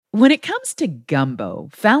When it comes to gumbo,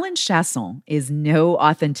 Fallon Chasson is no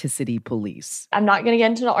authenticity police. I'm not going to get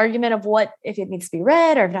into the argument of what, if it needs to be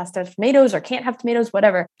red or if it has to have tomatoes or can't have tomatoes,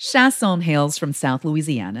 whatever. Chasson hails from South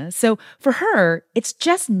Louisiana, so for her, it's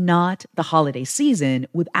just not the holiday season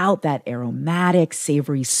without that aromatic,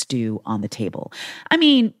 savory stew on the table. I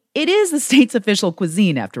mean, it is the state's official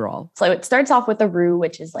cuisine, after all. So it starts off with the roux,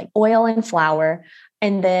 which is like oil and flour,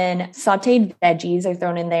 and then sauteed veggies are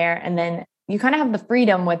thrown in there, and then you kind of have the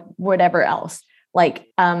freedom with whatever else. Like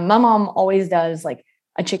my mom always does like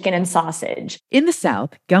a chicken and sausage. In the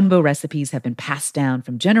South, gumbo recipes have been passed down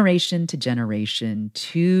from generation to generation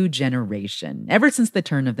to generation, ever since the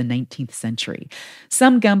turn of the 19th century.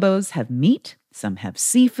 Some gumbos have meat, some have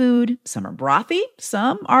seafood, some are brothy,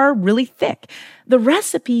 some are really thick. The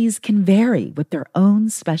recipes can vary with their own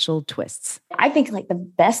special twists. I think like the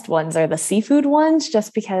best ones are the seafood ones,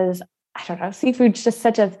 just because I don't know, seafood's just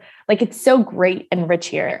such a, like, it's so great and rich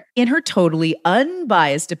here. In her totally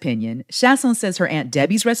unbiased opinion, Chasson says her Aunt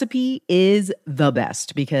Debbie's recipe is the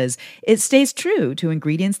best because it stays true to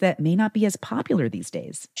ingredients that may not be as popular these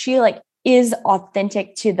days. She like is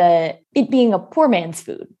authentic to it being a poor man's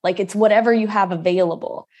food. Like it's whatever you have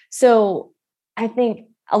available. So I think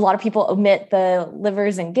a lot of people omit the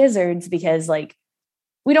livers and gizzards because like,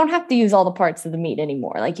 we don't have to use all the parts of the meat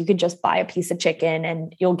anymore. Like you could just buy a piece of chicken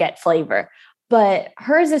and you'll get flavor. But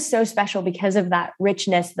hers is so special because of that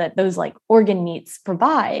richness that those like organ meats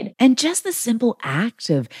provide. And just the simple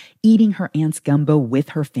act of eating her aunt's gumbo with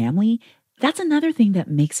her family, that's another thing that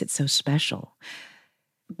makes it so special.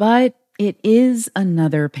 But it is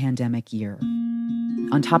another pandemic year.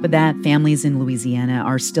 On top of that, families in Louisiana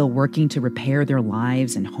are still working to repair their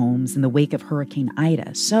lives and homes in the wake of Hurricane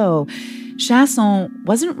Ida. So Chasson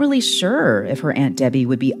wasn't really sure if her Aunt Debbie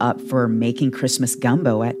would be up for making Christmas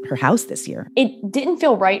gumbo at her house this year. It didn't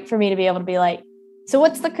feel right for me to be able to be like, so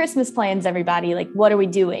what's the Christmas plans, everybody? Like, what are we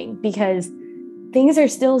doing? Because things are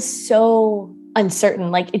still so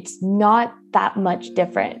uncertain. Like, it's not that much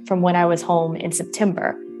different from when I was home in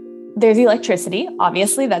September. There's electricity,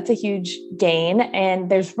 obviously, that's a huge gain, and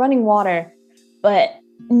there's running water, but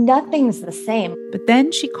nothing's the same. But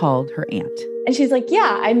then she called her aunt. And she's like,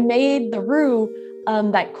 yeah, I made the roux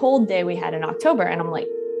that cold day we had in October. And I'm like,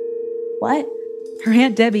 what? Her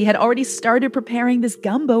Aunt Debbie had already started preparing this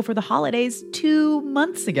gumbo for the holidays 2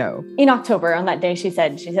 months ago. In October, on that day, she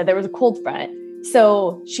said there was a cold front.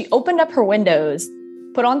 So she opened up her windows,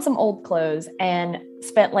 put on some old clothes, and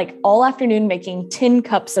spent like all afternoon making 10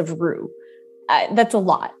 cups of roux. That's a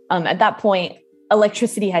lot. At that point,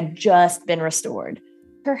 electricity had just been restored.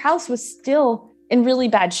 Her house was still in really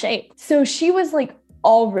bad shape. So she was like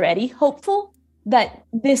already hopeful that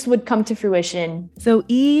this would come to fruition. So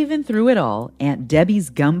even through it all, Aunt Debbie's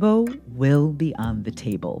gumbo will be on the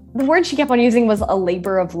table. The word she kept on using was a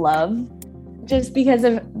labor of love, just because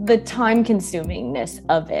of the time-consumingness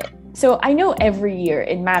of it. So I know every year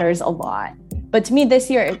it matters a lot, but to me this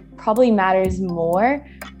year it probably matters more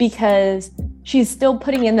because she's still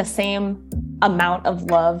putting in the same amount of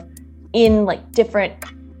love in like different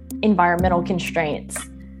environmental constraints.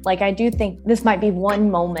 Like I do think this might be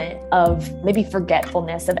one moment of maybe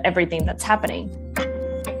forgetfulness of everything that's happening.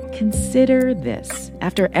 Consider this.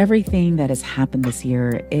 After everything that has happened this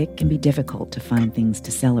year, it can be difficult to find things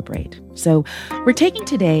to celebrate. So we're taking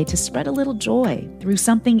today to spread a little joy through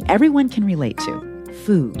something everyone can relate to: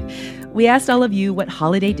 food. We asked all of you what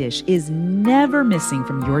holiday dish is never missing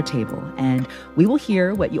from your table, and we will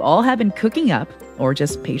hear what you all have been cooking up or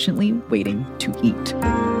just patiently waiting to eat.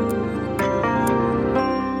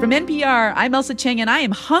 From NPR, I'm Ailsa Chang, and I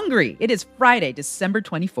am hungry. It is Friday, December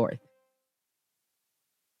 24th.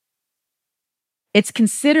 It's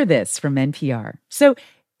Consider This from NPR. So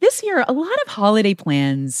this year, a lot of holiday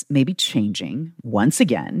plans may be changing once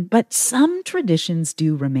again, but some traditions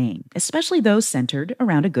do remain, especially those centered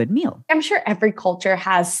around a good meal. I'm sure every culture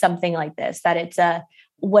has something like this, that it's a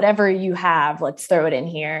whatever you have, let's throw it in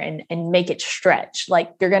here and make it stretch.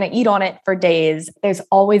 Like you're going to eat on it for days. There's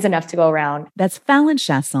always enough to go around. That's Fallon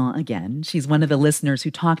Chasson again. She's one of the listeners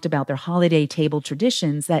who talked about their holiday table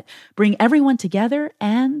traditions that bring everyone together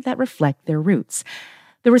and that reflect their roots.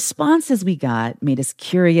 The responses we got made us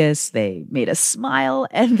curious, they made us smile,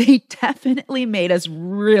 and they definitely made us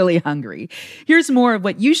really hungry. Here's more of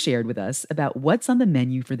what you shared with us about what's on the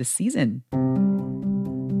menu for the season.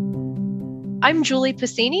 I'm Julie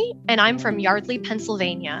Piscini, and I'm from Yardley,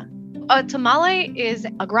 Pennsylvania. A tamale is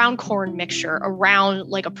a ground corn mixture around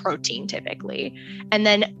like a protein typically. And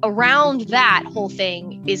then around that whole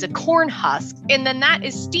thing is a corn husk, and then that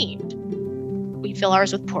is steamed. We fill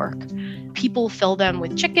ours with pork. People fill them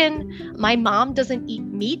with chicken. My mom doesn't eat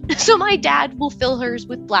meat, so my dad will fill hers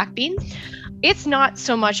with black beans. It's not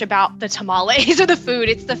so much about the tamales or the food.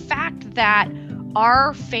 It's the fact that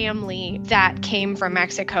our family that came from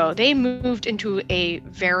Mexico, they moved into a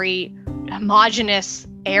very homogenous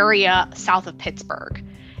area south of Pittsburgh.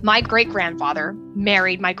 My great-grandfather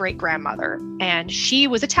married my great-grandmother, and she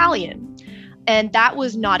was Italian. And that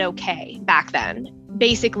was not okay back then.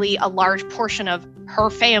 Basically, a large portion of her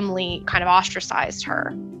family kind of ostracized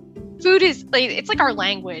her. Food is it's like our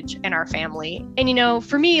language in our family. And,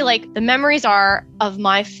 for me, the memories are of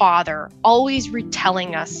my father always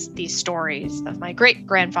retelling us these stories of my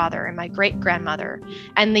great-grandfather and my great-grandmother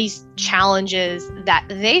and these challenges that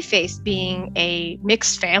they faced being a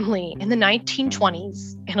mixed family in the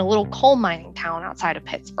 1920s in a little coal mining town outside of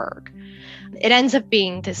Pittsburgh. It ends up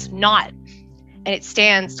being this knot, and it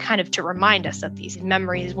stands kind of to remind us of these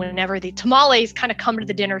memories whenever the tamales kind of come to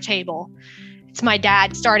the dinner table. It's my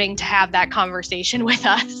dad starting to have that conversation with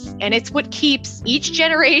us. And it's what keeps each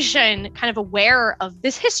generation kind of aware of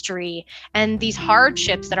this history and these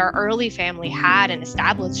hardships that our early family had in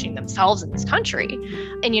establishing themselves in this country.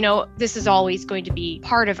 And, this is always going to be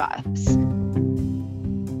part of us.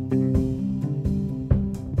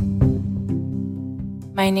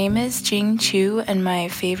 My name is Jing Chu, and my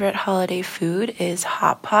favorite holiday food is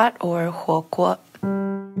hot pot or huoguo.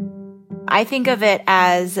 I think of it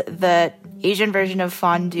as the Asian version of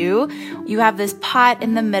fondue. You have this pot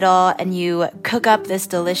in the middle and you cook up this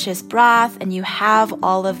delicious broth and you have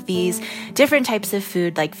all of these different types of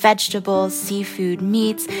food like vegetables, seafood,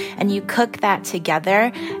 meats, and you cook that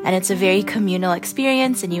together, and it's a very communal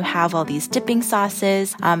experience, and you have all these dipping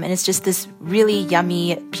sauces, and it's just this really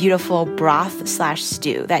yummy, beautiful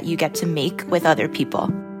broth/stew that you get to make with other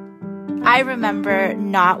people. I remember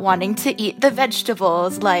not wanting to eat the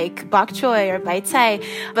vegetables like bok choy or bai cai,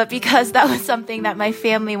 but because that was something that my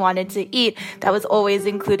family wanted to eat, that was always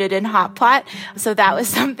included in hot pot. So that was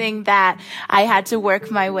something that I had to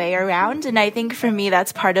work my way around. And I think for me,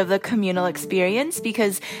 that's part of the communal experience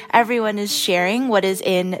because everyone is sharing what is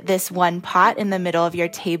in this one pot in the middle of your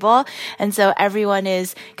table. And so everyone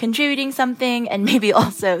is contributing something and maybe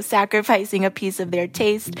also sacrificing a piece of their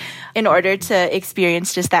taste in order to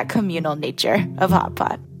experience just that communal nature of hot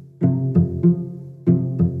pot.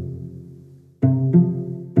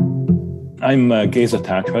 I'm Geza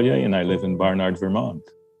Tatralja, and I live in Barnard, Vermont.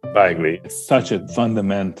 Bagley, it's such a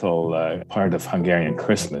fundamental part of Hungarian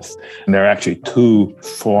Christmas. And there are actually two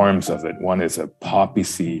forms of it. One is a poppy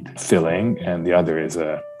seed filling, and the other is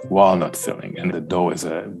a walnut filling. And the dough is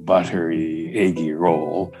a buttery, eggy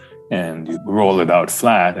roll, and you roll it out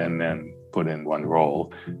flat and then put in one roll,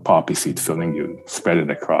 poppy seed filling, you spread it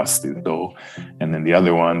across the dough. And then the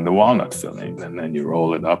other one, the walnut filling. And then you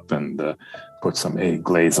roll it up and put some egg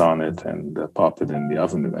glaze on it and pop it in the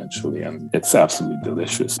oven eventually. And it's absolutely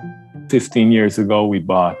delicious. 15 years ago, we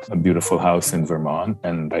bought a beautiful house in Vermont,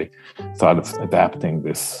 and I thought of adapting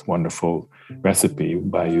this wonderful recipe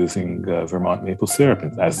by using Vermont maple syrup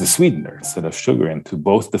as the sweetener instead of sugar into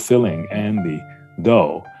both the filling and the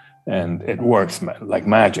dough. And it works like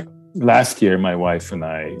magic. Last year, my wife and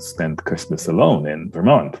I spent Christmas alone in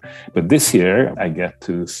Vermont. But this year, I get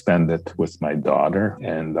to spend it with my daughter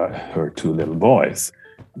and her two little boys.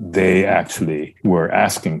 They actually were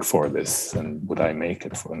asking for this, and would I make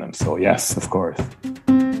it for them? So yes, of course.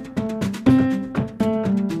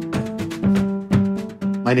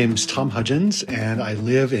 My name's Tom Hudgens, and I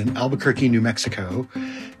live in Albuquerque, New Mexico.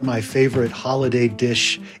 My favorite holiday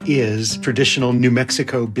dish is traditional New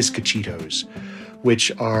Mexico biscochitos,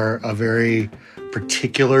 which are a very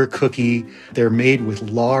particular cookie. They're made with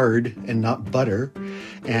lard and not butter,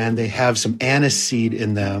 and they have some anise seed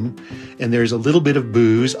in them. And there's a little bit of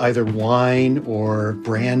booze, either wine or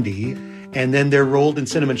brandy. And then they're rolled in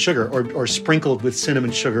cinnamon sugar or sprinkled with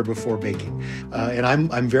cinnamon sugar before baking. And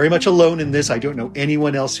I'm very much alone in this. I don't know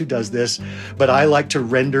anyone else who does this, but I like to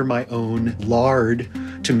render my own lard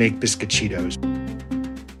to make biscochitos.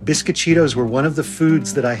 Biscochitos were one of the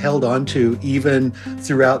foods that I held on to even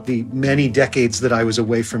throughout the many decades that I was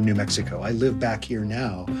away from New Mexico. I live back here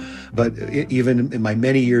now, but even in my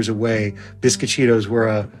many years away, biscochitos were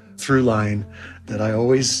a through line that I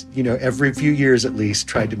always, every few years at least,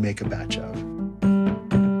 tried to make a batch of.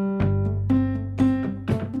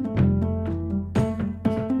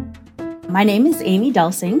 My name is Amy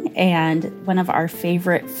Delsing, and one of our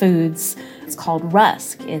favorite foods is called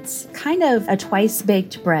rusk. It's kind of a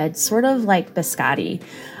twice-baked bread, sort of like biscotti.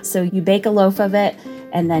 So you bake a loaf of it,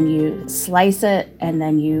 and then you slice it, and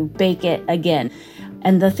then you bake it again.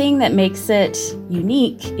 And the thing that makes it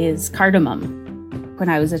unique is cardamom. when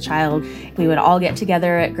I was a child. We would all get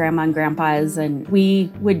together at Grandma and Grandpa's, and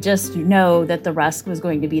we would just know that the rusk was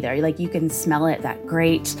going to be there. Like, you can smell it, that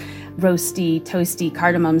great roasty, toasty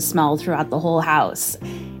cardamom smell throughout the whole house.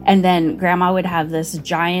 And then Grandma would have this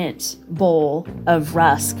giant bowl of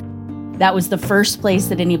rusk. That was the first place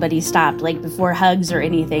that anybody stopped. Like, before hugs or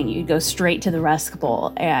anything, you'd go straight to the rusk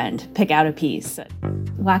bowl and pick out a piece.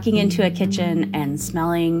 Walking into a kitchen and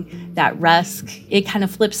smelling that rusk, it kind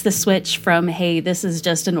of flips the switch from, hey, this is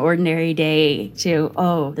just an ordinary day, to,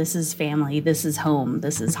 oh, this is family, this is home,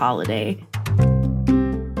 this is holiday.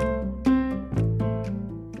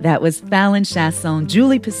 That was Fallon Chasson,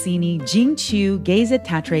 Julie Piscini, Jing Chu, Geza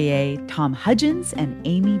Tatraye, Tom Hudgens, and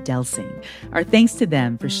Amy Delsing. Our thanks to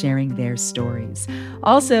them for sharing their stories.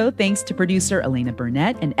 Also, thanks to producer Elena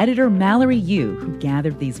Burnett and editor Mallory Yu, who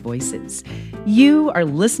gathered these voices. You are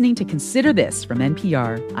listening to Consider This from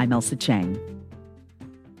NPR. I'm Elsa Chang.